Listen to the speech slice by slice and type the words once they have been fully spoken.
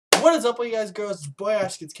What is up, you guys, girls? It's your boy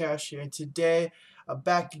Ash Gets Cash here, and today I'm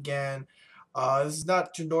back again. This is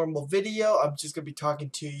not your normal video. I'm just gonna be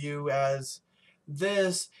talking to you as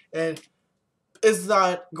this, and it's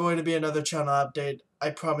not going to be another channel update.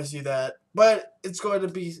 I promise you that. But it's going to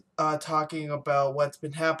be talking about what's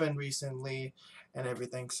been happening recently and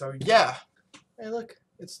everything. So yeah. Hey, look,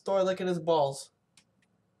 it's Thor licking his balls.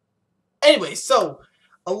 Anyway, so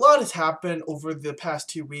a lot has happened over the past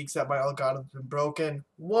 2 weeks that my algorithm's been broken.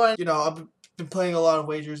 One, I've been playing a lot of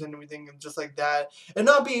wagers and everything and just like that, and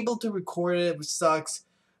not being able to record it, which sucks.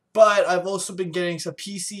 But I've also been getting some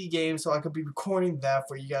PC games, so I could be recording that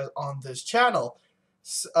for you guys on this channel.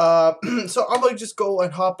 So I'm gonna just go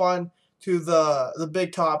and hop on to the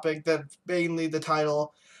big topic, that mainly the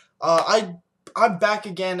title. I'm back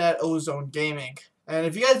again at Ozone Gaming. And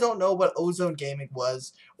if you guys don't know what Ozone Gaming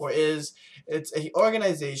was or is, it's an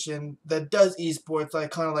organization that does esports,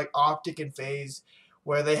 like kind of like Optic and FaZe,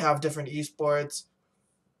 where they have different esports.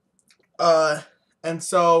 And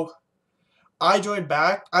so I joined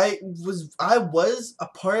back. I was a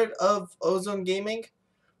part of Ozone Gaming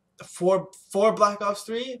for Black Ops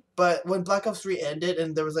 3, but when Black Ops 3 ended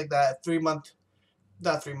and there was like that 3 month,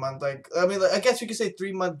 not 3 month, I guess you could say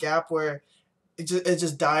 3 month gap where it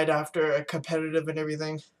just died after a competitive and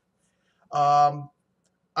everything.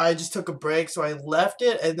 I just took a break, so I left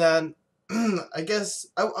it, and then I guess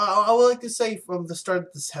I would like to say from the start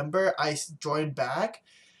of December I joined back,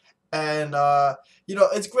 and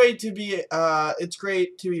it's great to be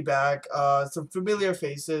back. Some familiar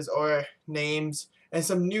faces or names and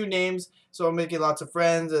some new names, so I'm making lots of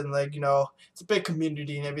friends, and it's a big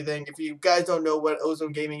community and everything. If you guys don't know what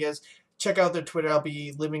Ozone Gaming is, check out their Twitter. I'll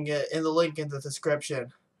be leaving it in the link in the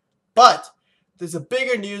description. But there's a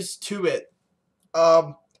bigger news to it.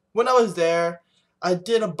 When I was there, I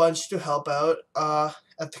did a bunch to help out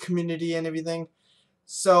at the community and everything.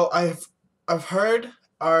 So I've heard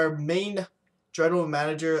our main general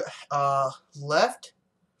manager left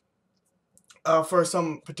for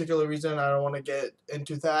some particular reason. I don't want to get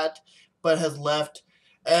into that, but has left,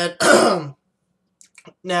 and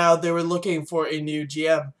now they were looking for a new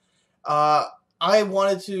GM. I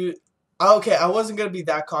wasn't gonna be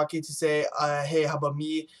that cocky to say, hey, how about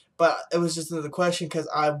me? But it was just another question because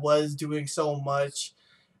I was doing so much,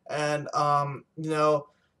 and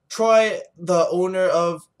Troy, the owner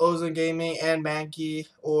of Ozone Gaming, and Mankey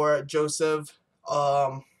or Joseph,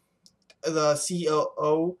 the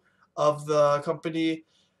COO of the company,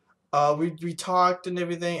 we talked and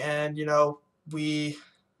everything, and we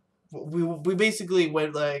basically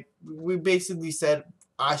said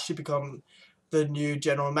I should become the new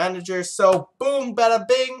general manager. So boom, bada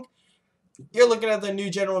bing, you're looking at the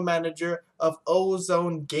new general manager of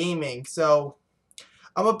Ozone Gaming. So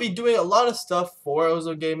I'm gonna be doing a lot of stuff for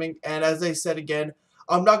Ozone Gaming, and as I said again,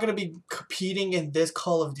 I'm not gonna be competing in this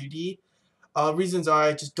Call of Duty. Reasons are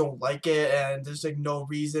I just don't like it, and there's no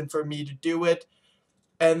reason for me to do it.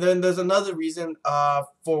 And then there's another reason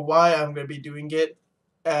for why I'm gonna be doing it.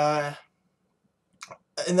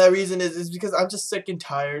 And that reason is because I'm just sick and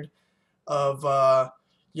tired of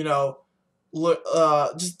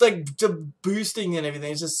just boosting and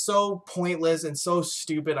everything. It's just so pointless and so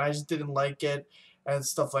stupid. I just didn't like it and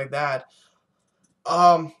stuff like that.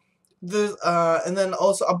 And then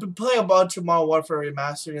also I've been playing a bunch of Modern Warfare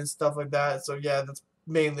Remastered and stuff like that. So yeah, that's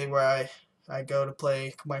mainly where I go to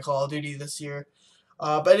play my Call of Duty this year.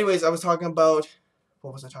 But anyways, I was talking about,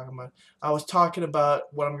 what was I talking about? I was talking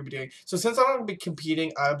about what I'm going to be doing. So since I'm going to be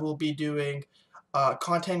competing, I will be doing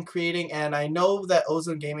content creating, and I know that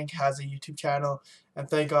Ozone Gaming has a YouTube channel, and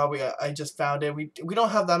thank God I just found it. We don't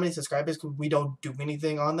have that many subscribers because we don't do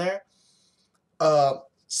anything on there.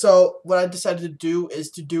 So what I decided to do is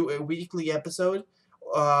to do a weekly episode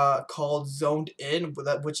called Zoned In,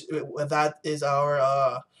 that is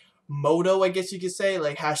our motto, I guess you could say,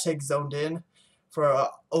 like hashtag Zoned In for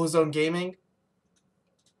Ozone Gaming.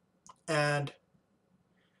 And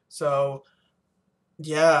so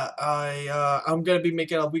yeah, I'm gonna be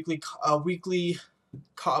making a weekly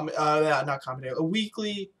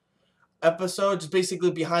episode, just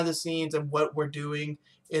basically behind the scenes and what we're doing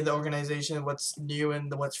in the organization, what's new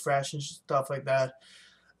and what's fresh and stuff like that.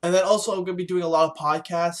 And then also I'm gonna be doing a lot of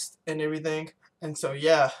podcasts and everything. And so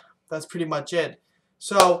yeah, that's pretty much it.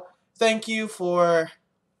 So thank you for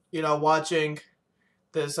watching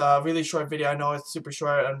this really short video. I know it's super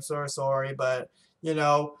short. I'm so sorry, but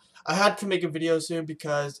I had to make a video soon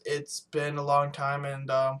because it's been a long time,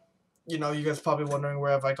 and you guys are probably wondering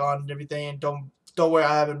where have I gone and everything. And don't worry,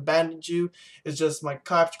 I haven't abandoned you. It's just my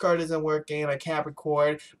capture card isn't working and I can't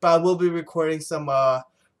record, but I will be recording some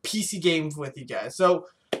PC games with you guys. So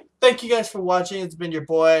thank you guys for watching. It's been your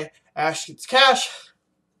boy, Ash Gets Cash.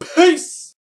 Peace!